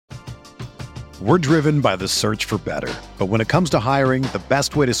We're driven by the search for better. But when it comes to hiring, the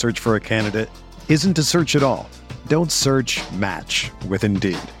best way to search for a candidate isn't to search at all. Don't search, match with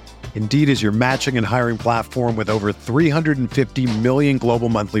Indeed. Indeed is your matching and hiring platform with over 350 million global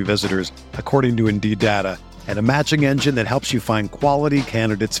monthly visitors, according to Indeed data, and a matching engine that helps you find quality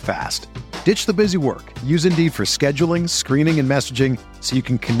candidates fast. Ditch the busy work. Use Indeed for scheduling, screening, and messaging so you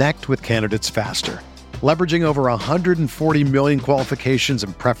can connect with candidates faster. Leveraging over 140 million qualifications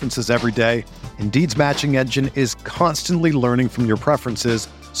and preferences every day, Indeed's matching engine is constantly learning from your preferences,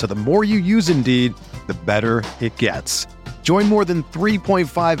 so the more you use Indeed, the better it gets. Join more than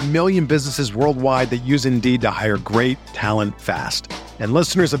 3.5 million businesses worldwide that use Indeed to hire great talent fast. And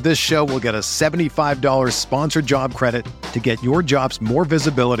listeners of this show will get a $75 sponsored job credit to get your jobs more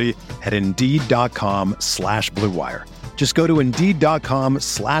visibility at Indeed.com/Blue Wire. Just go to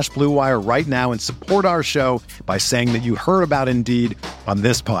Indeed.com/Blue Wire right now and support our show by saying that you heard about Indeed on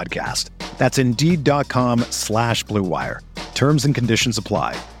this podcast. That's Indeed.com/Blue Wire. Terms and conditions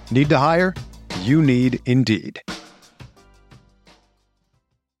apply. Need to hire? You need Indeed.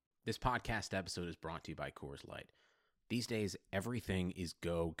 This podcast episode is brought to you by Coors Light. These days, everything is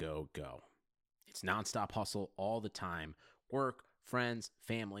go, go, go. It's nonstop hustle all the time. Work, friends,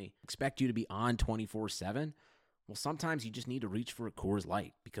 family, expect you to be on 24/7. Well, sometimes you just need to reach for a Coors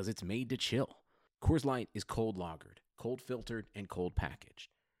Light because it's made to chill. Coors Light is cold lagered, cold filtered, and cold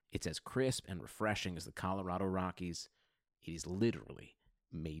packaged. It's as crisp and refreshing as the Colorado Rockies. It is literally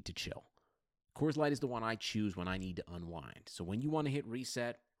made to chill. Coors Light is the one I choose when I need to unwind. So when you want to hit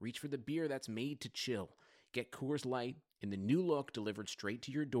reset, reach for the beer that's made to chill. Get Coors Light in the new look delivered straight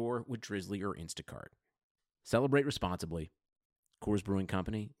to your door with Drizzly or Instacart. Celebrate responsibly. Coors Brewing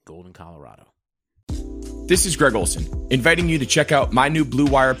Company, Golden, Colorado. This is Greg Olson, inviting you to check out my new Blue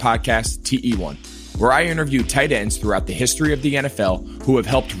Wire podcast, TE1, where I interview tight ends throughout the history of the NFL who have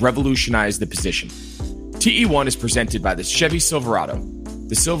helped revolutionize the position. TE1 is presented by the Chevy Silverado.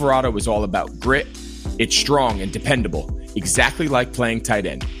 The Silverado is all about grit. It's strong and dependable, exactly like playing tight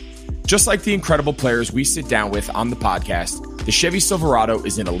end. Just like the incredible players we sit down with on the podcast, the Chevy Silverado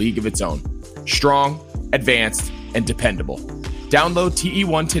is in a league of its own. Strong, advanced, and dependable. Download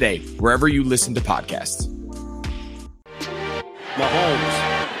TE1 today, wherever you listen to podcasts. Mahomes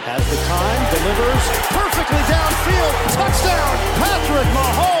has the time, delivers perfectly downfield. Touchdown, Patrick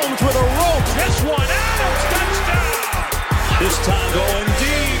Mahomes with a rope. This one, Adams, touchdown. This time going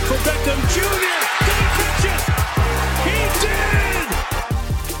deep for Beckham Jr. Did he catch it? He did!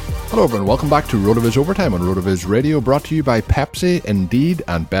 Hello everyone, welcome back to RotoViz Overtime on RotoViz Radio, brought to you by Pepsi, Indeed,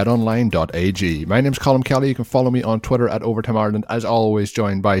 and BetOnline.ag. My name's Colin Kelly. You can follow me on Twitter at Overtime Ireland, as always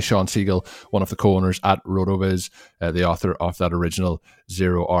joined by Sean Siegel, one of the co-owners at RotoViz, the author of that original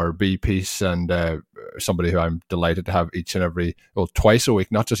Zero RB piece, and somebody who I'm delighted to have twice a week,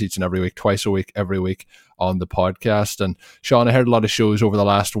 not just each and every week, twice a week, every week on the podcast. And Sean, I heard a lot of shows over the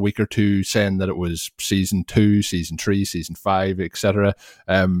last week or two saying that it was season 2, season 3, season 5, etc.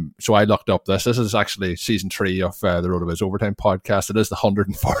 So I looked up this. This is actually season 3 of the RotoViz Overtime podcast. It is the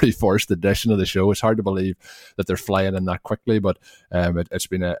 141st edition of the show. It's hard to believe that they're flying in that quickly, but it's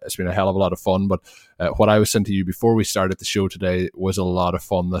been a hell of a lot of fun. But what I was saying to you before we started the show today was a lot of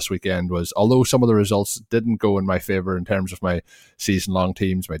fun this weekend. Although some of the results didn't go in my favor in terms of my season-long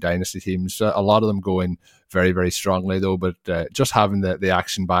teams, my dynasty teams, a lot of them going very, very strongly though. But just having the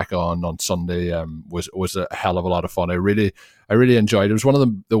action back on Sunday was a hell of a lot of fun. I really enjoyed it. It was one of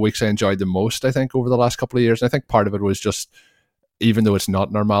the weeks I enjoyed the most, I think, over the last couple of years. And I think part of it was just, even though it's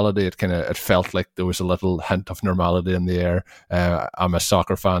not normality, it felt like there was a little hint of normality in the air. I'm a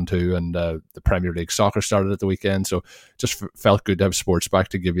soccer fan too, and the Premier League soccer started at the weekend, so just felt good to have sports back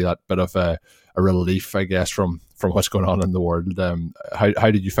to give you that bit of a relief, I guess, from what's going on in the world.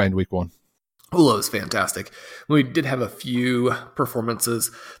 How did you find week one? Well, it was fantastic. We did have a few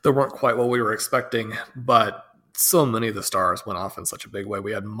performances that weren't quite what we were expecting, but so many of the stars went off in such a big way.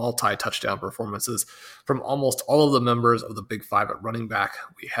 We had multi-touchdown performances from almost all of the members of the Big Five at running back.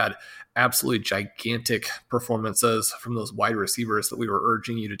 We had absolutely gigantic performances from those wide receivers that we were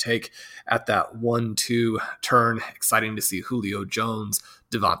urging you to take at that 1-2 turn. Exciting to see Julio Jones,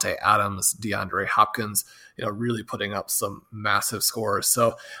 Devontae Adams, DeAndre Hopkins, really putting up some massive scores.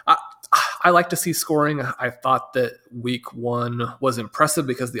 So I like to see scoring. I thought that week one was impressive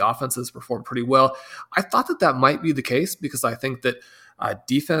because the offenses performed pretty well. I thought that might be the case because I think that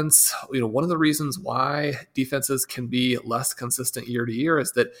defense, one of the reasons why defenses can be less consistent year to year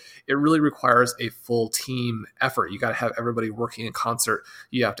is that it really requires a full team effort. You got to have everybody working in concert.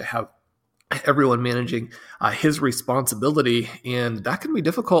 You have to have everyone managing his responsibility, and that can be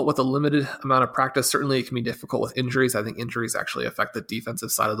difficult with a limited amount of practice. Certainly it can be difficult with injuries. I think injuries actually affect the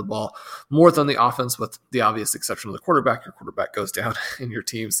defensive side of the ball more than the offense, with the obvious exception of the quarterback. Your quarterback goes down and your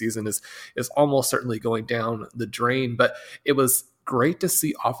team season is almost certainly going down the drain. But it was great to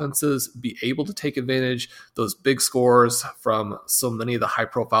see offenses be able to take advantage those big scores from so many of the high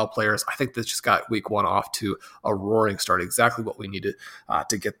profile players. I think this just got week 1 off to a roaring start, exactly what we needed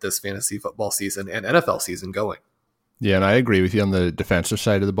to get this fantasy football season and NFL season going. Yeah, and I agree with you on the defensive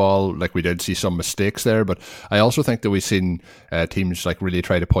side of the ball. Like, we did see some mistakes there, but I also think that we've seen teams like really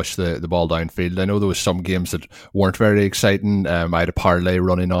try to push the ball downfield. I know there was some games that weren't very exciting. I had a parlay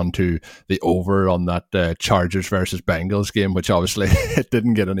running on to the over on that Chargers versus Bengals game, which obviously it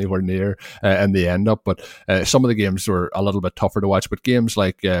didn't get anywhere near in the end up. But some of the games were a little bit tougher to watch. But games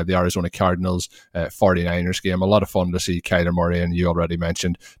like the Arizona Cardinals 49ers game, a lot of fun to see Kyler Murray, and you already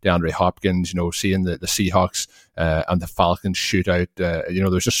mentioned DeAndre Hopkins. Seeing the Seahawks and the Falcons shootout.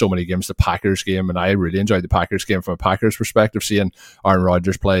 There's just so many games. The Packers game, and I really enjoyed the Packers game from a Packers perspective. Seeing Aaron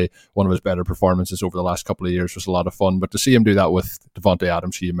Rodgers play one of his better performances over the last couple of years was a lot of fun. But to see him do that with Devontae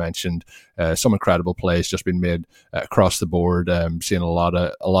Adams, who you mentioned, some incredible plays just been made across the board. Seeing a lot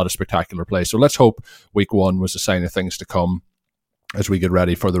of spectacular plays. So let's hope week 1 was a sign of things to come as we get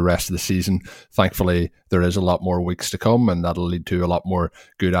ready for the rest of the season. Thankfully, there is a lot more weeks to come, and that'll lead to a lot more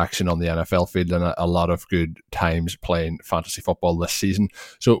good action on the NFL field and a lot of good times playing fantasy football this season.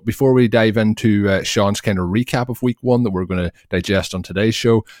 So before we dive into Sean's kind of recap of week 1 that we're going to digest on today's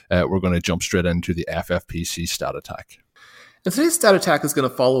show, we're going to jump straight into the FFPC stat attack. And today's stat attack is going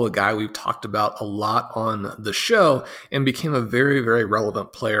to follow a guy we've talked about a lot on the show and became a very, very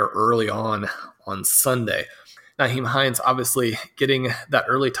relevant player early on Sunday. Nyheim Hines obviously getting that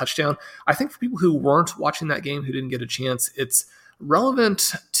early touchdown. I think for people who weren't watching that game, who didn't get a chance, it's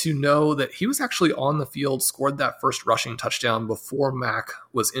relevant to know that he was actually on the field, scored that first rushing touchdown before Mack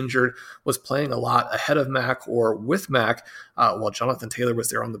was injured, was playing a lot ahead of Mack or with Mack while Jonathan Taylor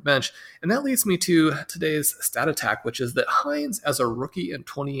was there on the bench. And that leads me to today's stat attack, which is that Hines, as a rookie in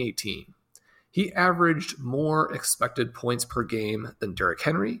 2018, he averaged more expected points per game than Derrick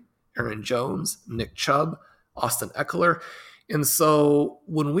Henry, Aaron Jones, Nick Chubb, Austin Eckler. And so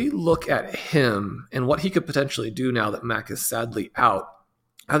when we look at him and what he could potentially do now that Mack is sadly out,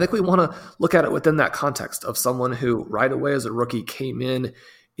 I think we want to look at it within that context of someone who right away as a rookie came in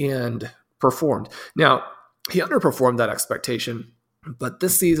and performed. Now, he underperformed that expectation, but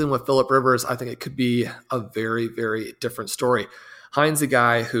this season with Phillip Rivers, I think it could be a very, very different story. Hines, a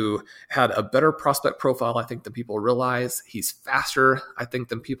guy who had a better prospect profile, I think, than people realize. He's faster, I think,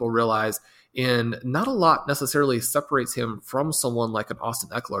 than people realize. And not a lot necessarily separates him from someone like an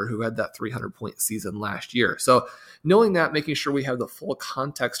Austin Eckler who had that 300-point season last year. So knowing that, making sure we have the full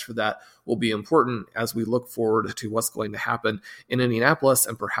context for that will be important as we look forward to what's going to happen in Indianapolis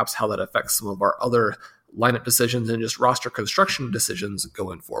and perhaps how that affects some of our other lineup decisions and just roster construction decisions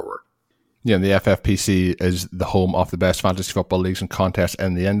going forward. Yeah, and the FFPC is the home of the best fantasy football leagues and contests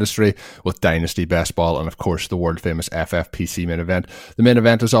in the industry, with Dynasty, Best Ball, and of course the world famous FFPC main event. The main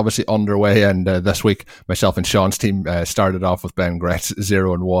event is obviously underway, and this week myself and Sean's team started off with Ben Gretz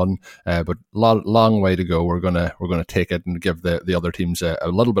 0-1, but long way to go. We're gonna take it and give the other teams a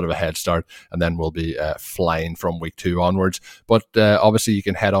little bit of a head start, and then we'll be flying from week 2 onwards. But obviously you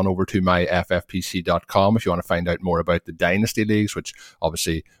can head on over to myffpc.com if you want to find out more about the Dynasty leagues, which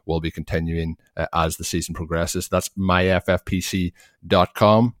obviously will be continuing as the season progresses. That's myffpc.com,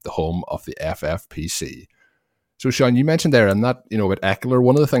 the home of the FFPC. So Sean, you mentioned there, and that, with Eckler,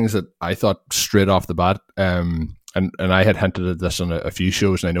 one of the things that I thought straight off the bat, and I had hinted at this on a few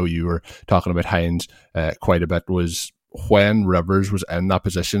shows, and I know you were talking about Hines quite a bit, was when Rivers was in that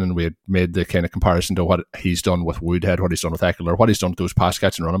position, and we had made the kind of comparison to what he's done with Woodhead, what he's done with Eckler, what he's done with those pass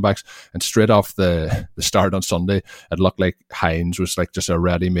catching running backs, and straight off the start on Sunday, it looked like Hines was like just a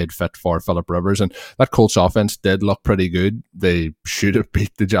ready-made fit for Phillip Rivers, and that Colts offense did look pretty good. They should have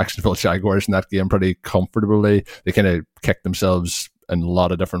beat the Jacksonville Jaguars in that game pretty comfortably. They kind of kicked themselves in a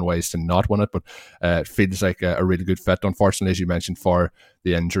lot of different ways to not win it, but it feels like a really good fit, unfortunately, as you mentioned, for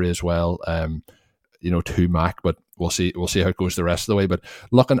the injury as well, to Mack, but we'll see how it goes the rest of the way. But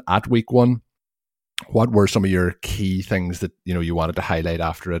looking at week 1, what were some of your key things that you wanted to highlight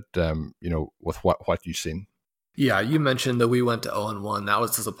after it, with what you've seen? Yeah, you mentioned that we went to 0-1. That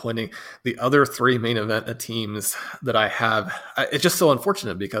was disappointing. The other 3 main event teams that I have, it's just so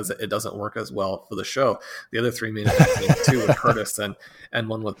unfortunate because it doesn't work as well for the show. The other 3 main event teams, 2 with Curtis and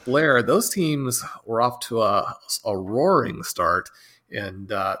one with Blair, those teams were off to a roaring start. And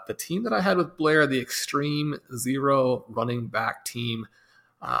the team that I had with Blair, the Extreme Zero running back team,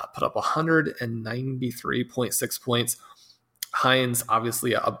 put up 193.6 points. Hines,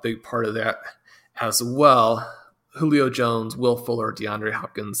 obviously a big part of that as well. Julio Jones, Will Fuller, DeAndre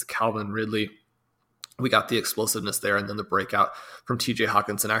Hopkins, Calvin Ridley. We got the explosiveness there, and then the breakout from TJ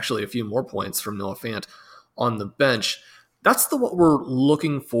Hawkinson, actually a few more points from Noah Fant on the bench. That's what we're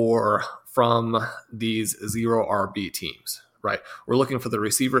looking for from these zero RB teams, right? We're looking for the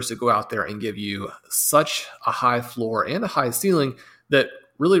receivers to go out there and give you such a high floor and a high ceiling that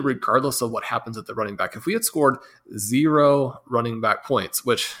really, regardless of what happens at the running back, if we had scored 0 running back points,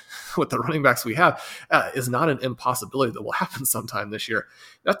 which with the running backs we have is not an impossibility that will happen sometime this year,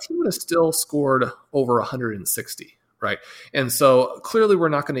 that team would have still scored over 160, right? And so clearly we're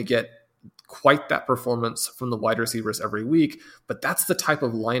not going to get quite that performance from the wide receivers every week, but that's the type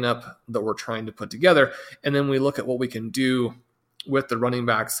of lineup that we're trying to put together. And then we look at what we can do with the running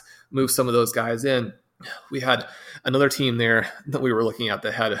backs, move some of those guys in. We had another team there that we were looking at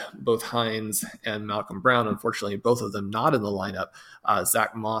that had both Hines and Malcolm Brown. Unfortunately, both of them not in the lineup.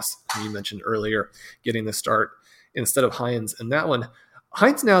 Zach Moss, who you mentioned earlier, getting the start instead of Hines in that one.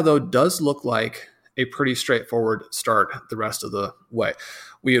 Hines now, though, does look like a pretty straightforward start the rest of the way.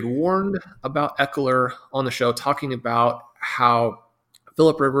 We had warned about Eckler on the show, talking about how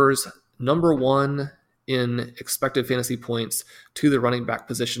Phillip Rivers, number 1 in expected fantasy points to the running back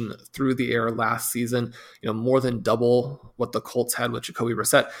position through the air last season, more than double what the Colts had with Jacoby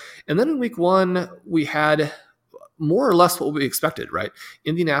Brissett. And then in week 1, we had more or less what we expected, right?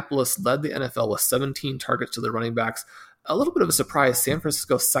 Indianapolis led the NFL with 17 targets to the running backs. A little bit of a surprise, San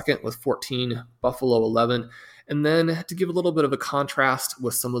Francisco second with 14, Buffalo 11. And then to give a little bit of a contrast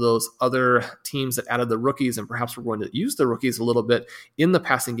with some of those other teams that added the rookies, and perhaps we're going to use the rookies a little bit in the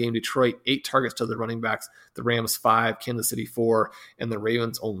passing game, Detroit, 8 targets to the running backs, the Rams 5, Kansas City 4, and the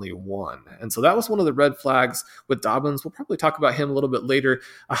Ravens only 1. And so that was one of the red flags with Dobbins. We'll probably talk about him a little bit later.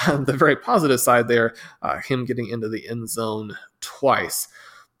 The very positive side there, him getting into the end zone twice.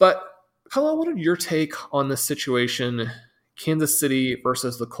 But Colin, what are your take on this situation? Kansas City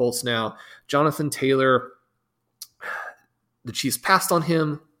versus the Colts now. Jonathan Taylor, the Chiefs passed on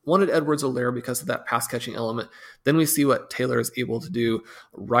him, wanted Edwards-Helaire because of that pass-catching element. Then we see what Taylor is able to do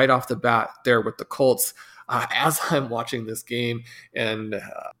right off the bat there with the Colts. As I'm watching this game and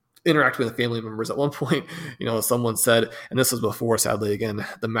interacting with family members, at one point, someone said, and this was before, sadly, again,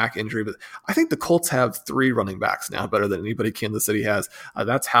 the Mack injury, but I think the Colts have 3 running backs now, better than anybody Kansas City has.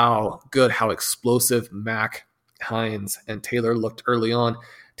 That's how good, how explosive Mack, Hines, and Taylor looked early on.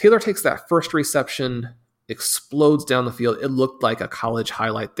 Taylor takes that first reception, explodes down the field. It looked like a college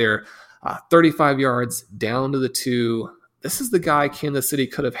highlight there. 35 yards down to the 2. This is the guy Kansas City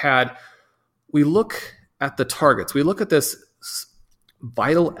could have had. We look at the targets. We look at this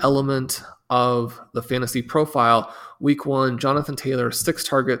vital element of the fantasy profile. Week 1, Jonathan Taylor, 6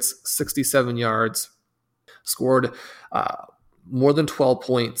 targets, 67 yards, scored more than 12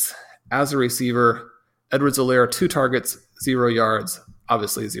 points as a receiver. Edwards-Helaire, 2 targets, 0 yards,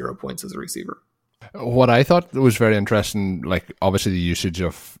 obviously 0 points as a receiver. What I thought was very interesting, obviously the usage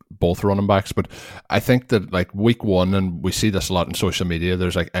of both running backs, but I think that week 1, and we see this a lot in social media,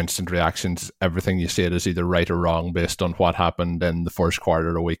 there's instant reactions. Everything you say is either right or wrong based on what happened in the first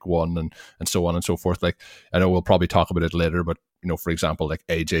quarter of week 1 and so on and so forth. I know we'll probably talk about it later, but for example,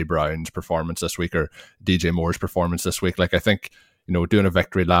 AJ Brown's performance this week or DJ Moore's performance this week, I think doing a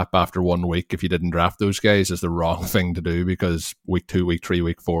victory lap after 1 week, if you didn't draft those guys, is the wrong thing to do, because week 2, week 3,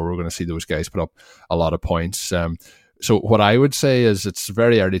 week 4, we're going to see those guys put up a lot of points. So what I would say is it's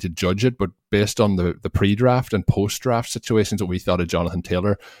very early to judge it, but based on the pre-draft and post-draft situations that we thought of Jonathan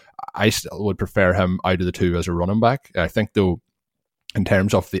Taylor, I still would prefer him out of the 2 as a running back. I think, though, in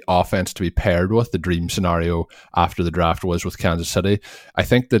terms of the offense to be paired with, the dream scenario after the draft was with Kansas City. I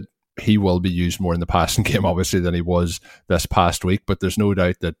think that he will be used more in the passing game, obviously, than he was this past week. But there's no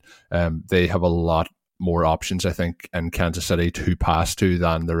doubt that they have a lot more options, I think, in Kansas City to pass to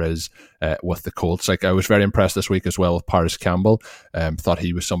than there is with the Colts. I was very impressed this week as well with Paris Campbell. Thought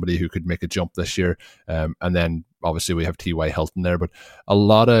he was somebody who could make a jump this year. And then, obviously, we have T.Y. Hilton there. But a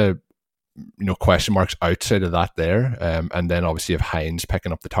lot of question marks outside of that there. And then obviously you have Hines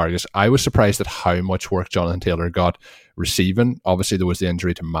picking up the targets. I was surprised at how much work Jonathan Taylor got receiving. Obviously there was the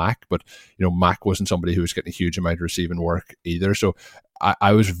injury to Mack, but Mack wasn't somebody who was getting a huge amount of receiving work either. So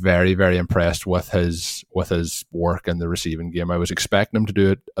I was very, very impressed with his work in the receiving game. I was expecting him to do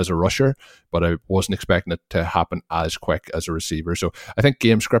it as a rusher, but I wasn't expecting it to happen as quick as a receiver. So I think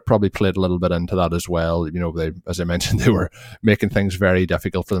game script probably played a little bit into that as well. They, as I mentioned, they were making things very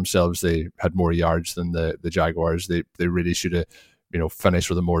difficult for themselves. They had more yards than the Jaguars. They really should have finish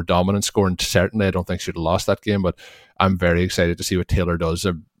with a more dominant score. And certainly I don't think she'd have lost that game, but I'm very excited to see what Taylor does.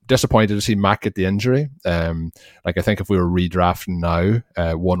 I'm disappointed to see Mac get the injury. I think if we were redrafting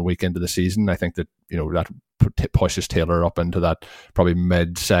now, 1 week into the season, I think that, that pushes Taylor up into that probably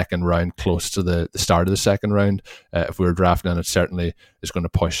mid-second round, close to the start of the second round. If we were drafting, and it certainly is going to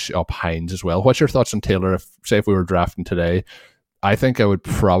push up Hines as well. What's your thoughts on Taylor? If we were drafting today, I think I would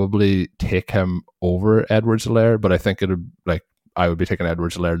probably take him over Edwards-Helaire, but I think I would be taking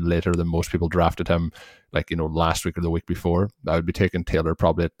Edwards-Helaire later than most people drafted him, last week or the week before. I would be taking Taylor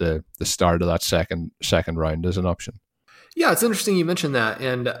probably at the start of that second round as an option. Yeah, it's interesting you mentioned that,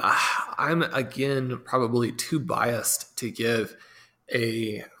 and I'm, again, probably too biased to give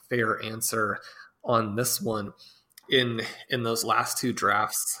a fair answer on this one. In those last two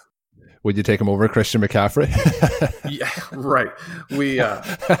drafts, would you take him over Christian McCaffrey? Yeah, right.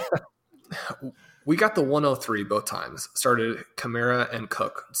 We got the 103 both times. Started Kamara and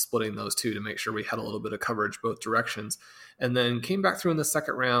Cook, splitting those two to make sure we had a little bit of coverage both directions. And then came back through in the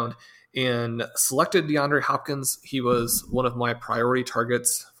second round and selected DeAndre Hopkins. He was one of my priority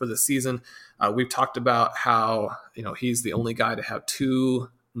targets for the season. We've talked about how he's the only guy to have 2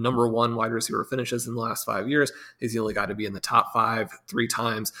 number 1 wide receiver finishes in the last 5 years. He's the only guy to be in the top 5 3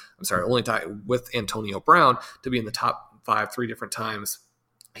 times. Only guy with Antonio Brown to be in the top 5 3 different times.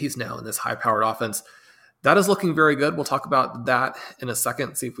 He's now in this high-powered offense. That is looking very good. We'll talk about that in a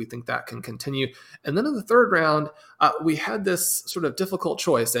second, see if we think that can continue. And then in the third round, we had this sort of difficult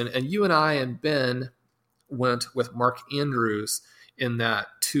choice. And you and I and Ben went with Mark Andrews in that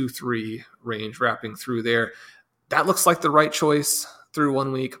 2-3 range, wrapping through there. That looks like the right choice through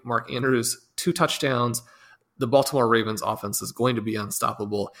 1 week. Mark Andrews, 2 touchdowns. The Baltimore Ravens offense is going to be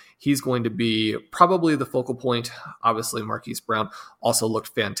unstoppable. He's going to be probably the focal point. Obviously, Marquise Brown also looked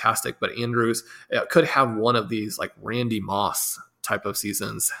fantastic, but Andrews could have one of these like Randy Moss type of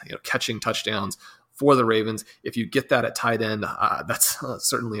seasons, catching touchdowns for the Ravens. If you get that at tight end, that's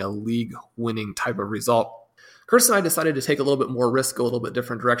certainly a league-winning type of result. Chris and I decided to take a little bit more risk, go a little bit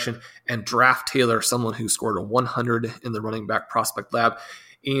different direction, and draft Taylor, someone who scored a 100 in the running back prospect lab.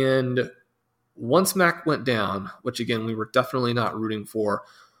 And once Mac went down, which again, we were definitely not rooting for,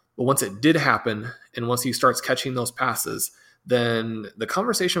 but once it did happen, and once he starts catching those passes, then the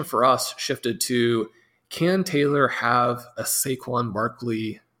conversation for us shifted to, can Taylor have a Saquon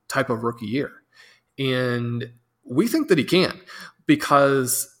Barkley type of rookie year? And we think that he can,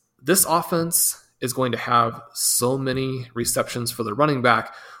 because this offense is going to have so many receptions for the running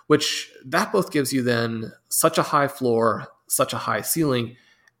back, which that both gives you then such a high floor, such a high ceiling.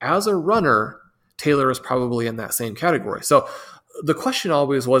 As a runner, Taylor is probably in that same category. So the question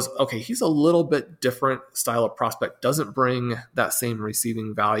always was, okay, he's a little bit different style of prospect, doesn't bring that same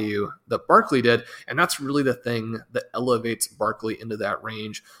receiving value that Barkley did. And that's really the thing that elevates Barkley into that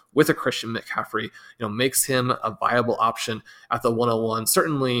range with a Christian McCaffrey, makes him a viable option at the 101,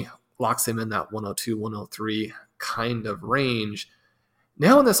 certainly locks him in that 102, 103 kind of range.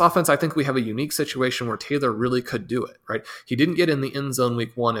 Now in this offense, I think we have a unique situation where Taylor really could do it, right? He didn't get in the end zone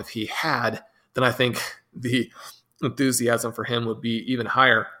week 1. If he had, then I think the enthusiasm for him would be even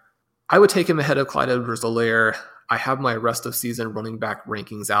higher. I would take him ahead of Clyde Edwards-Helaire. I have my rest of season running back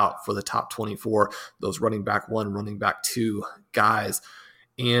rankings out for the top 24, those running back 1, running back 2 guys.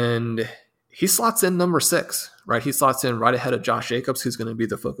 And he slots in number 6, right? He slots in right ahead of Josh Jacobs, who's going to be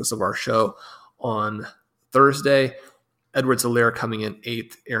the focus of our show on Thursday. Edwards-Helaire coming in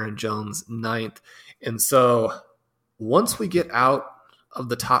 8th, Aaron Jones 9th. And so once we get out of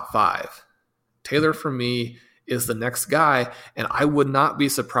the top 5, Taylor for me is the next guy, and I would not be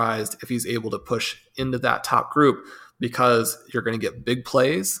surprised if he's able to push into that top group, because you're going to get big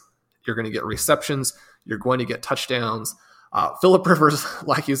plays, you're going to get receptions, you're going to get touchdowns. Phillip Rivers,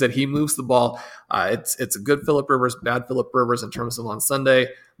 like you said, he moves the ball. It's a good Phillip Rivers, bad Phillip Rivers in terms of on Sunday.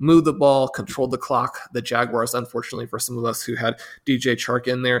 Moved the ball, controlled the clock. The Jaguars, unfortunately for some of us who had DJ Chark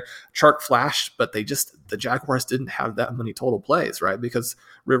in there, Chark flashed, but the Jaguars didn't have that many total plays, right? Because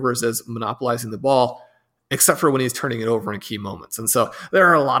Rivers is monopolizing the ball, except for when he's turning it over in key moments. And so there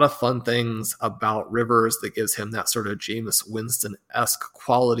are a lot of fun things about Rivers that gives him that sort of Jameis Winston-esque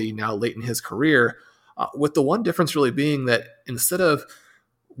quality now late in his career. With the one difference really being that instead of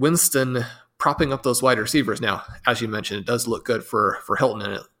Winston propping up those wide receivers, now, as you mentioned, it does look good for Hilton,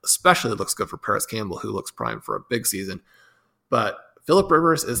 and it especially looks good for Paris Campbell, who looks primed for a big season. But Phillip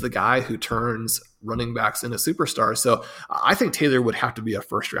Rivers is the guy who turns running backs into superstars. So I think Taylor would have to be a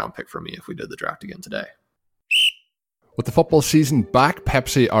first-round pick for me if we did the draft again today. With the football season back,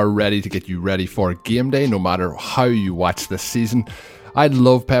 Pepsi are ready to get you ready for game day, no matter how you watch this season. I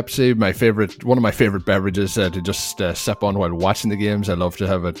love Pepsi. One of my favorite beverages to just sip on while watching the games. I love to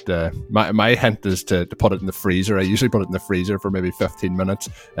have it. My hint is to put it in the freezer. I usually put it in the freezer for maybe 15 minutes.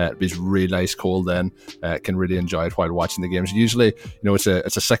 It be really nice cold then. Can really enjoy it while watching the games. Usually, it's a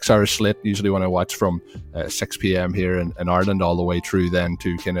 6-hour slate. Usually when I watch from 6 p.m. here in Ireland all the way through then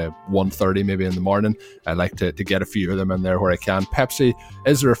to kind of 1:30 maybe in the morning. I like to get a few of them in there where I can. Pepsi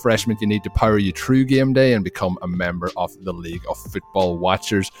is the refreshment you need to power you through game day and become a member of the League of Football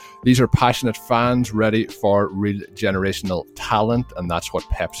Watchers. These are passionate fans ready for real generational talent, and that's what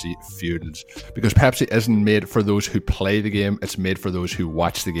Pepsi fuels. Because Pepsi isn't made for those who play the game, it's made for those who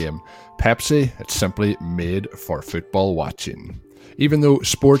watch the game. Pepsi, it's simply made for football watching. Even though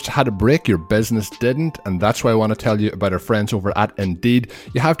sports had a break, your business didn't, and that's why I want to tell you about our friends over at Indeed.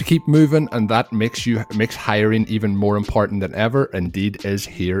 You have to keep moving, and that makes hiring even more important than ever. Indeed is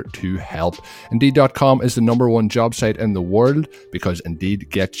here to help. Indeed.com is the #1 job site in the world because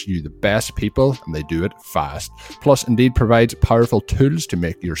Indeed gets you the best people, and they do it fast. Plus, Indeed provides powerful tools to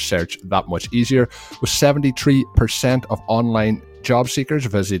make your search that much easier. With 73% of online job seekers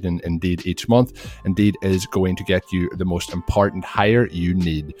visiting Indeed each month, Indeed is going to get you the most important hire you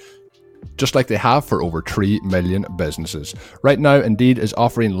need, just like they have for over 3 million businesses. Right now, Indeed is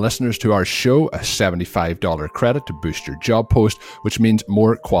offering listeners to our show a $75 credit to boost your job post, which means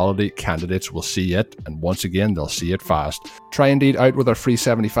more quality candidates will see it, and once again, they'll see it fast. Try Indeed out with our free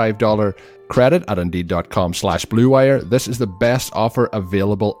 $75 credit at Indeed.com/BlueWire. This is the best offer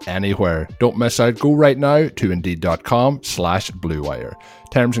available anywhere. Don't miss out. Go right now to Indeed.com/BlueWire.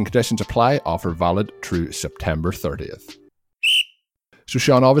 Terms and conditions apply. Offer valid through September 30th. So,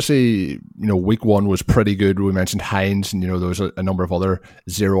 Sean, obviously, week one was pretty good. We mentioned Hines, and, there was a number of other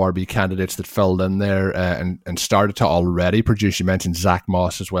zero RB candidates that filled in there and started to already produce. You mentioned Zach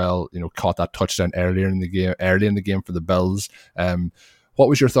Moss as well, caught that touchdown early in the game for the Bills. What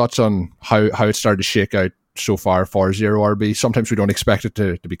was your thoughts on how it started to shake out so far for zero RB? Sometimes we don't expect it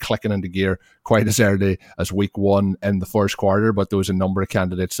to be clicking into gear quite as early as week one in the first quarter, but there was a number of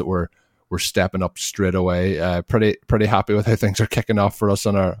candidates that were stepping up straight away. Pretty happy with how things are kicking off for us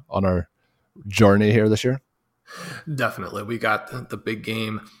on our journey here this year. Definitely. We got the big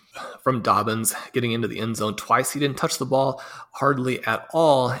game from Dobbins getting into the end zone twice. He didn't touch the ball hardly at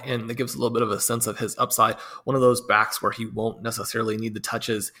all, and it gives a little bit of a sense of his upside. One of those backs where he won't necessarily need the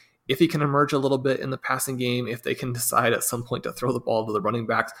touches. If he can emerge a little bit in the passing game, if they can decide at some point to throw the ball to the running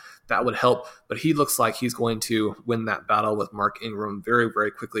backs, that would help. But he looks like he's going to win that battle with Mark Ingram very,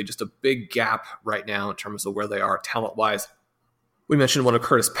 very quickly. Just a big gap right now in terms of where they are talent-wise. We mentioned one of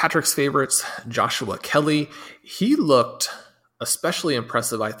Curtis Patrick's favorites, Joshua Kelly. He looked especially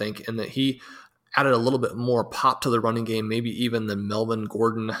impressive, I think, in that he added a little bit more pop to the running game, maybe even than Melvin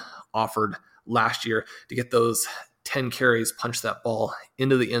Gordon offered last year to get those 10 carries, punch that ball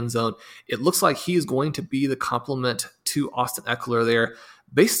into the end zone. It looks like he's going to be the complement to Austin Eckler there.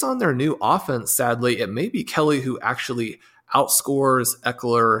 Based on their new offense, sadly, it may be Kelly who actually outscores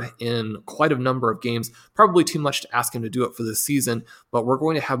Eckler in quite a number of games. Probably too much to ask him to do it for this season, but we're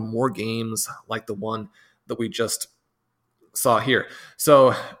going to have more games like the one that we just saw here.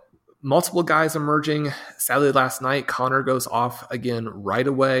 So multiple guys emerging. Sadly, last night, Connor goes off again right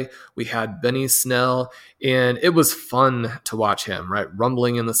away. We had Benny Snell, and it was fun to watch him, right?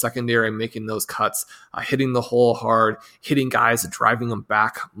 Rumbling in the secondary, making those cuts, hitting the hole hard, hitting guys, driving them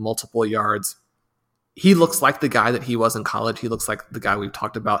back multiple yards. He looks like the guy that he was in college. He looks like the guy we've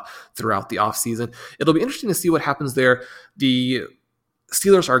talked about throughout the offseason. It'll be interesting to see what happens there. The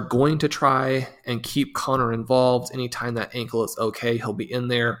Steelers are going to try and keep Connor involved. Anytime that ankle is okay, he'll be in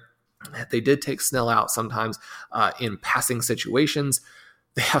there. They did take Snell out sometimes in passing situations.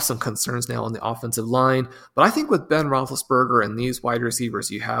 They have some concerns now on the offensive line. But I think with Ben Roethlisberger and these wide receivers,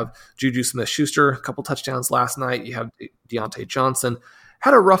 you have Juju Smith-Schuster, a couple touchdowns last night. You have Deontay Johnson.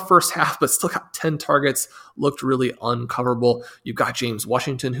 Had a rough first half, but still got 10 targets, looked really uncoverable. You've got James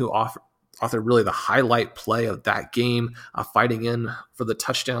Washington, who authored really the highlight play of that game, fighting in for the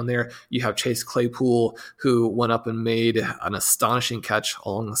touchdown there. You have Chase Claypool, who went up and made an astonishing catch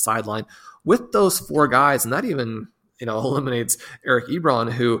along the sideline. With those four guys, and that even eliminates Eric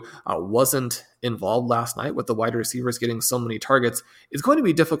Ebron, who wasn't involved last night with the wide receivers getting so many targets, it's going to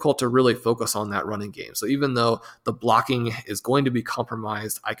be difficult to really focus on that running game. So even though the blocking is going to be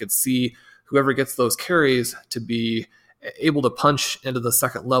compromised, I could see whoever gets those carries to be able to punch into the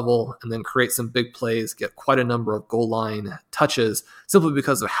second level and then create some big plays, get quite a number of goal line touches, simply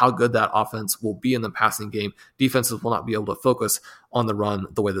because of how good that offense will be in the passing game. Defenses will not be able to focus on the run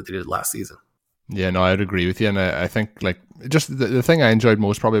the way that they did last season. Yeah, no, I'd agree with you. And I think just the thing I enjoyed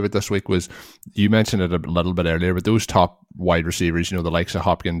most probably about this week was, you mentioned it a little bit earlier, but those top wide receivers, the likes of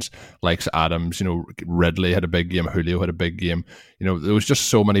Hopkins, likes of Adams, Ridley had a big game, Julio had a big game. There was just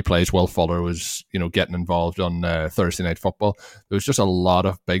so many plays. Will Fuller was, getting involved on Thursday Night Football. There was just a lot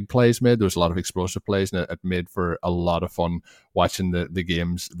of big plays made. There was a lot of explosive plays, and it made for a lot of fun watching the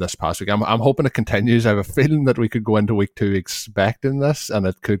games this past week. I'm hoping it continues. I have a feeling that we could go into week 2 expecting this, and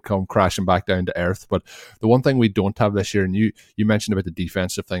it could come crashing back down to earth. But the one thing we don't have this year, and you mentioned about the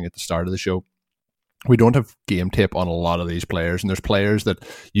defensive thing at the start of the show, we don't have game tape on a lot of these players, and there's players that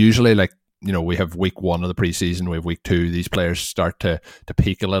usually, like, we have week 1 of the preseason, we have week 2, these players start to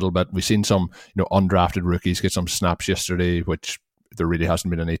peak a little bit. We've seen some undrafted rookies get some snaps yesterday, which there really hasn't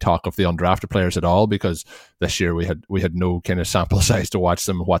been any talk of the undrafted players at all, because this year we had no kind of sample size to watch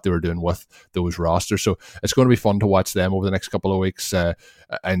them, what they were doing with those rosters. So it's going to be fun to watch them over the next couple of weeks. I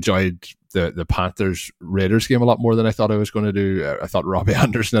enjoyed the Panthers-Raiders game a lot more than I thought I was going to do. I thought Robbie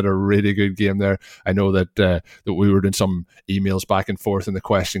Anderson had a really good game there. I know that we were doing some emails back and forth, and the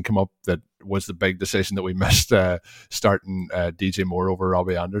question came up that was the big decision that we missed starting DJ Moore over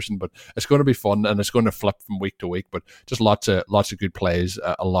Robbie Anderson. But it's going to be fun, and it's going to flip from week to week. But just lots of good plays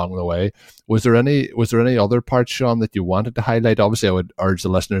along the way. Was there any other parts, Sean, that you wanted to highlight? Obviously, I would urge the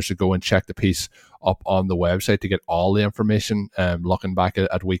listeners to go and check the piece up on the website to get all the information looking back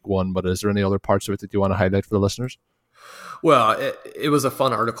at week 1. But is there any other parts of it that you want to highlight for the listeners? Well, it was a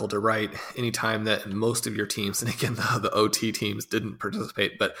fun article to write anytime that most of your teams, and again, the OT teams didn't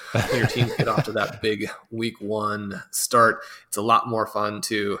participate, but when your teams get off to that big week 1 start, it's a lot more fun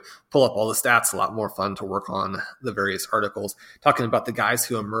to pull up all the stats, a lot more fun to work on the various articles, talking about the guys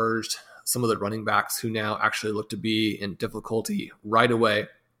who emerged, some of the running backs who now actually look to be in difficulty right away.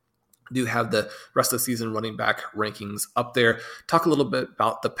 Do have the rest of the season running back rankings up there. Talk a little bit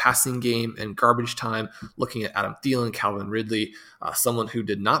about the passing game and garbage time, looking at Adam Thielen, Calvin Ridley, someone who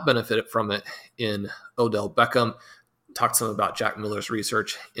did not benefit from it in Odell Beckham. Talk some about Jack Miller's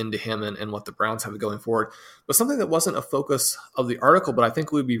research into him and what the Browns have going forward. But something that wasn't a focus of the article, but I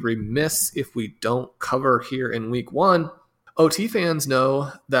think we'd be remiss if we don't cover here in week 1. OT fans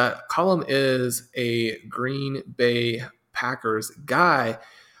know that Colum is a Green Bay Packers guy.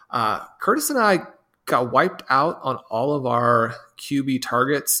 Curtis and I got wiped out on all of our QB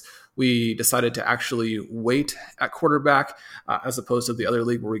targets. We decided to actually wait at quarterback as opposed to the other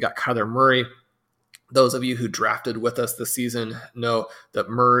league where we got Kyler Murray. Those of you who drafted with us this season know that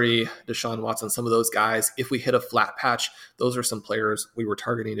Murray, Deshaun Watson, some of those guys, if we hit a flat patch, those are some players we were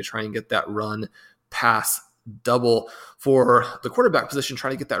targeting to try and get that run pass double for the quarterback position,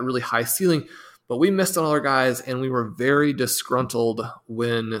 trying to get that really high ceiling. But we missed on other guys, and we were very disgruntled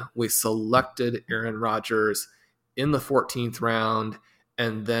when we selected Aaron Rodgers in the 14th round,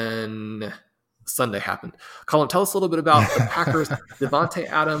 and then Sunday happened. Colin, tell us a little bit about the Packers. Davante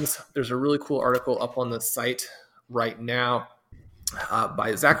Adams, there's a really cool article up on the site right now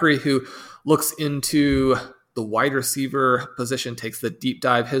by Zachary, who looks into the wide receiver position, takes the deep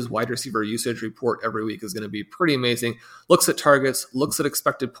dive. His wide receiver usage report every week is going to be pretty amazing. Looks at targets, looks at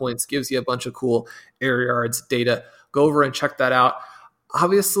expected points, gives you a bunch of cool air yards data. Go over and check that out.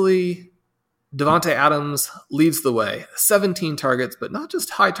 Obviously, Davante Adams leads the way. 17 targets, but not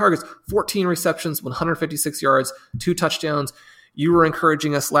just high targets. 14 receptions, 156 yards, 2 touchdowns. You were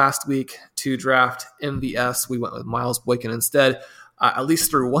encouraging us last week to draft MVS. We went with Miles Boykin instead. At least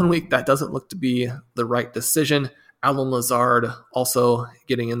through 1 week, that doesn't look to be the right decision. Allen Lazard also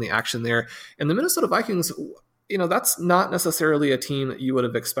getting in the action there. And the Minnesota Vikings, that's not necessarily a team that you would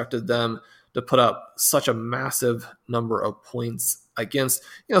have expected them to put up such a massive number of points against.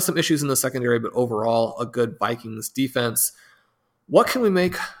 Some issues in the secondary, but overall a good Vikings defense. What can we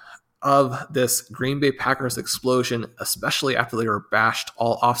make of this Green Bay Packers explosion, especially after they were bashed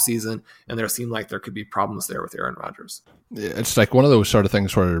all offseason and there seemed like there could be problems there with Aaron Rodgers? It's like one of those sort of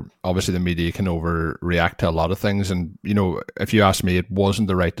things where obviously the media can overreact to a lot of things. And, if you ask me, it wasn't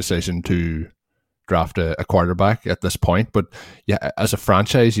the right decision to draft a quarterback at this point. But yeah, as a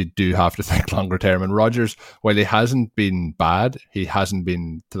franchise, you do have to think longer term. And Rodgers, while he hasn't been bad, he hasn't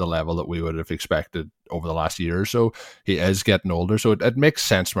been to the level that we would have expected over the last year or so. He is getting older, so it makes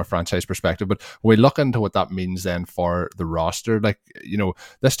sense from a franchise perspective. But when we look into what that means then for the roster,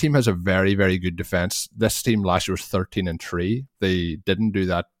 this team has a very, very good defense. This team last year was 13-3. They didn't do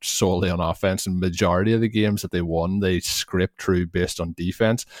that solely on offense, and majority of the games that they won, they scraped through based on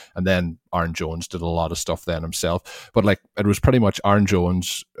defense. And then Aaron Jones did a lot of stuff then himself. But it was pretty much Aaron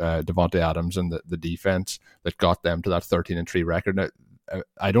Jones, Davante Adams, and the defense that got them to that 13-3 record. Now,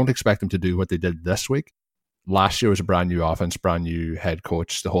 I don't expect them to do what they did this week. Last year was a brand new offense, brand new head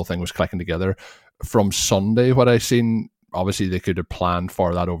coach. The whole thing was clicking together. From Sunday, what I've seen, obviously they could have planned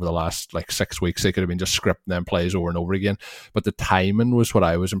for that over the last like 6 weeks. They could have been just scripting them plays over and over again. But the timing was what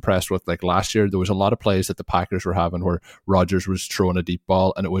I was impressed with. Like last year, there was a lot of plays that the Packers were having where Rodgers was throwing a deep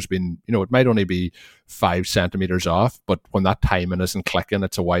ball and it was being, it might only be 5 centimeters off, but when that timing isn't clicking,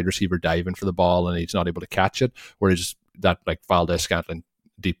 it's a wide receiver diving for the ball and he's not able to catch it. Whereas that like Valdes-Scantling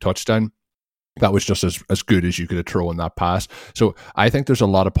deep touchdown, that was just as good as you could have thrown that pass. So I think there's a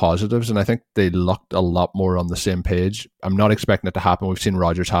lot of positives, and I think they looked a lot more on the same page. I'm not expecting it to happen. We've seen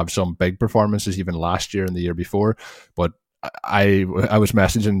Rodgers have some big performances even last year and the year before, but I was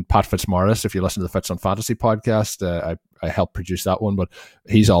messaging Pat Fitzmaurice. If you listen to the Fitz on Fantasy podcast, I helped produce that one, but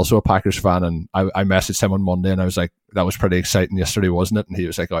he's also a Packers fan, and I messaged him on Monday and I was like, that was pretty exciting yesterday, wasn't it? And he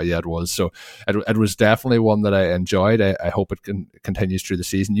was like, oh yeah, it was. So it was definitely one that I enjoyed. I hope it continues through the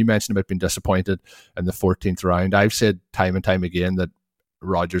season. You mentioned about being disappointed in the 14th round. I've said time and time again that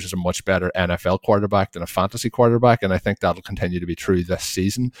Rodgers is a much better NFL quarterback than a fantasy quarterback, and I think that'll continue to be true this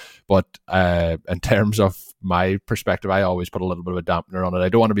season. But in terms of my perspective, I always put a little bit of a dampener on it. I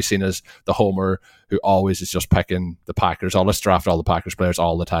don't want to be seen as the homer who always is just picking the Packers. I'll just draft all the Packers players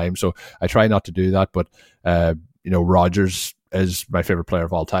all the time, so I try not to do that. But Rodgers is my favorite player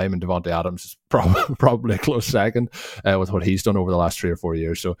of all time, and Davante Adams is probably a close second with what he's done over the last 3 or 4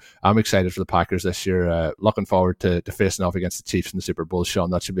 years. So I'm excited for the Packers this year. Looking forward to facing off against the Chiefs in the Super Bowl, Sean.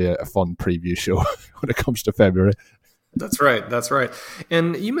 That should be a fun preview show when it comes to February. That's right.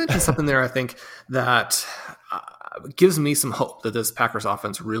 And you mentioned something there, I think, that gives me some hope that this Packers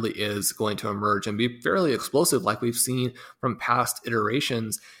offense really is going to emerge and be fairly explosive like we've seen from past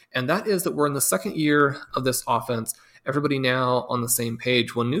iterations. And that is that we're in the second year of this offense. Everybody now on the same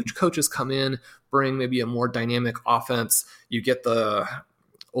page. When new coaches come in, bring maybe a more dynamic offense, you get the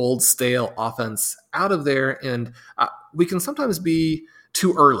old stale offense out of there. And we can sometimes be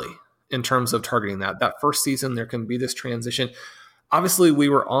too early in terms of targeting that. That first season, there can be this transition. Obviously, we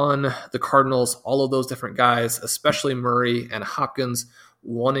were on the Cardinals, all of those different guys, especially Murray and Hopkins,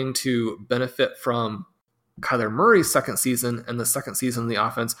 wanting to benefit from Kyler Murray's second season and the second season in the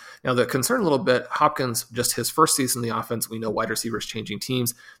offense. Now, the concern a little bit, Hopkins, just his first season in the offense, we know wide receivers changing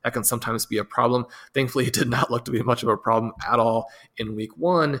teams. That can sometimes be a problem. Thankfully, it did not look to be much of a problem at all in week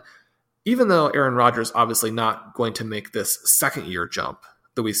one, even though Aaron Rodgers obviously not going to make this second year jump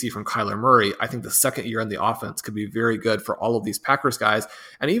that we see from Kyler Murray. I think the second year in the offense could be very good for all of these Packers guys.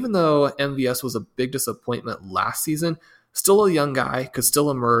 And even though MVS was a big disappointment last season, still a young guy, could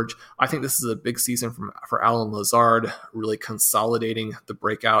still emerge. I think this is a big season for Allen Lazard, really consolidating the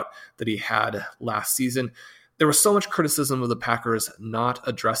breakout that he had last season. There was so much criticism of the Packers not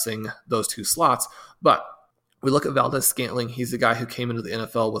addressing those two slots, but we look at Valdes-Scantling. He's the guy who came into the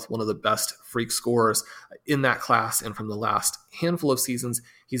NFL with one of the best freak scorers in that class. And from the last handful of seasons,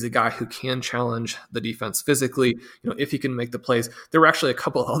 he's a guy who can challenge the defense physically, if he can make the plays. There were actually a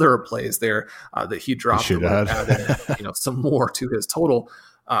couple other plays there that he dropped that would have added, some more to his total.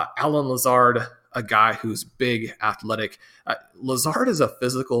 Allen Lazard, a guy who's big, athletic. Lazard is a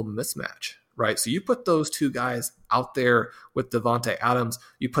physical mismatch, right? So you put those two guys out there with Davante Adams,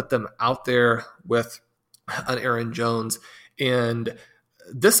 you put them out there with an Aaron Jones, and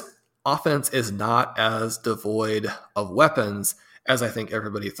this offense is not as devoid of weapons as I think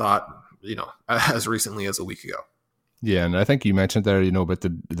everybody thought, as recently as a week ago. Yeah, and I think you mentioned there, about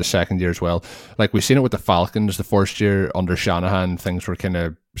the second year as well. Like we've seen it with the Falcons, the first year under Shanahan, things were kind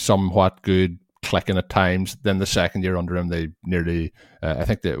of somewhat good, clicking at times. Then the second year under him, they nearly, I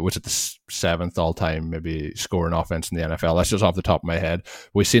think that was at the 7th all-time maybe scoring offense in the NFL. That's just off the top of my head.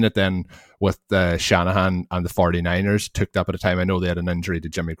 We've seen it then with Shanahan and the 49ers. Took that bit of time. I know they had an injury to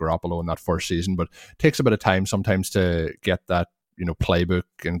Jimmy Garoppolo in that first season, but it takes a bit of time sometimes to get that playbook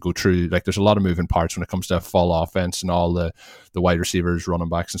and go through. Like there's a lot of moving parts when it comes to a full offense and all the wide receivers, running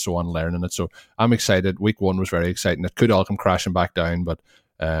backs and so on, learning it. So I'm excited. Week one was very exciting. It could all come crashing back down, but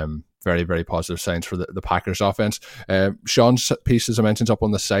very, very positive signs for the Packers offense. Sean's piece, as I mentioned, up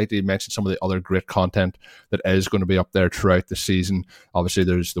on the site. He mentioned some of the other great content that is going to be up there throughout the season. Obviously,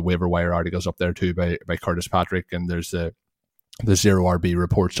 there's the waiver wire articles up there too by Curtis Patrick, and there's the Zero RB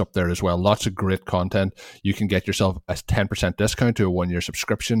reports up there as well. Lots of great content. You can get yourself a 10% discount to a 1-year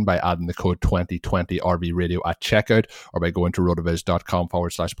subscription by adding the code 2020 RB Radio at checkout, or by going to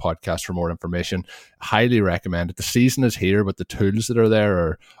rotoviz.com/podcast for more information. Highly recommend it. The season is here, but the tools that are there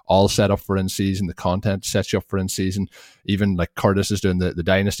are all set up for in season. The content sets you up for in season. Even like Curtis is doing the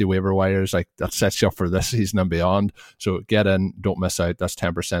Dynasty waiver wires, like that sets you up for this season and beyond. So get in, don't miss out. That's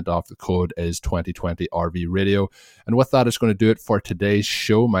 10% off. The code is 2020 RB Radio. And with that, it's going to do it for today's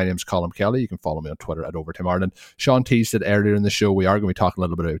show. My name's Colm Kelly. You can follow me on Twitter at Overtime Ireland. Sean teased it earlier in the show. We are going to be talking a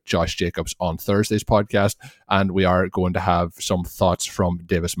little bit about Josh Jacobs on Thursday's podcast, and we are going to have some thoughts from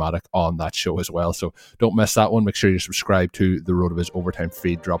Davis Maddock on that show as well. So don't miss that one. Make sure you subscribe to the RotoViz Overtime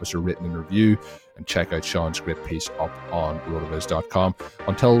feed. Drop us a rating and review, and check out Sean's great piece up on rotoviz.com.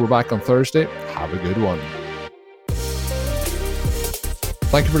 Until we're back on Thursday, have a good one.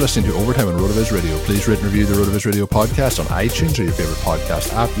 Thank you for listening to Overtime on RotoViz Radio. Please rate and review the RotoViz Radio podcast on iTunes or your favorite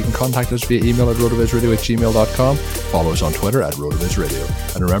podcast app. You can contact us via email at rotovizradio@gmail.com. Follow us on Twitter at RotoViz Radio.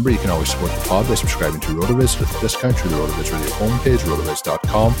 And remember, you can always support the pod by subscribing to RotoViz with a discount through the RotoViz Radio homepage,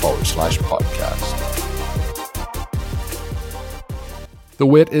 rotoviz.com/podcast. The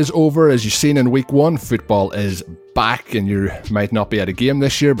wait is over. As you've seen in week 1, football is back, and you might not be at a game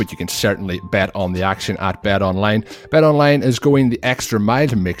this year, but you can certainly bet on the action at BetOnline. BetOnline is going the extra mile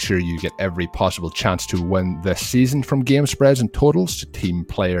to make sure you get every possible chance to win this season, from game spreads and totals to team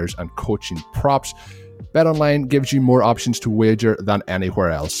players and coaching props. BetOnline gives you more options to wager than anywhere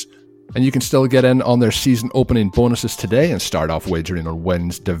else. And you can still get in on their season opening bonuses today and start off wagering on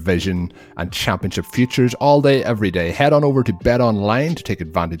wins, division, and championship futures all day, every day. Head on over to BetOnline to take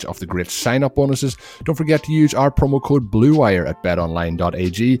advantage of the great sign-up bonuses. Don't forget to use our promo code BlueWire at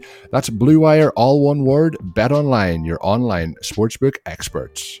betonline.ag. That's BlueWire, all one word. BetOnline, your online sportsbook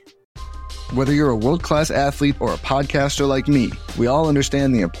experts. Whether you're a world-class athlete or a podcaster like me, we all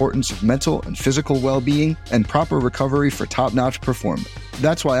understand the importance of mental and physical well-being and proper recovery for top-notch performance.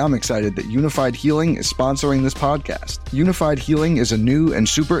 That's why I'm excited that Unified Healing is sponsoring this podcast. Unified Healing is a new and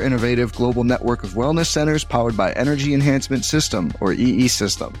super innovative global network of wellness centers powered by Energy Enhancement System, or EE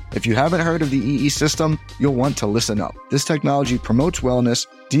System. If you haven't heard of the EE System, you'll want to listen up. This technology promotes wellness,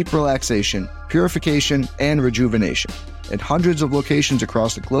 deep relaxation, purification, and rejuvenation. At hundreds of locations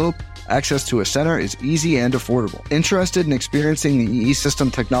across the globe, access to a center is easy and affordable. Interested in experiencing the EE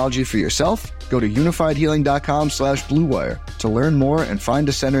System technology for yourself? Go to unifiedhealing.com/bluewire to learn more and find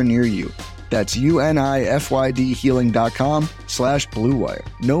a center near you. That's unifydhealing.com/bluewire.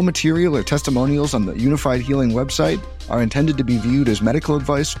 No material or testimonials on the Unified Healing website are intended to be viewed as medical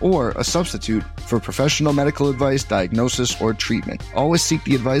advice or a substitute for professional medical advice, diagnosis, or treatment. Always seek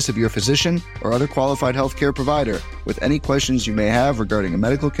the advice of your physician or other qualified healthcare provider with any questions you may have regarding a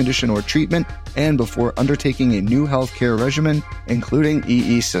medical condition or treatment, and before undertaking a new healthcare regimen, including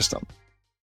EE System.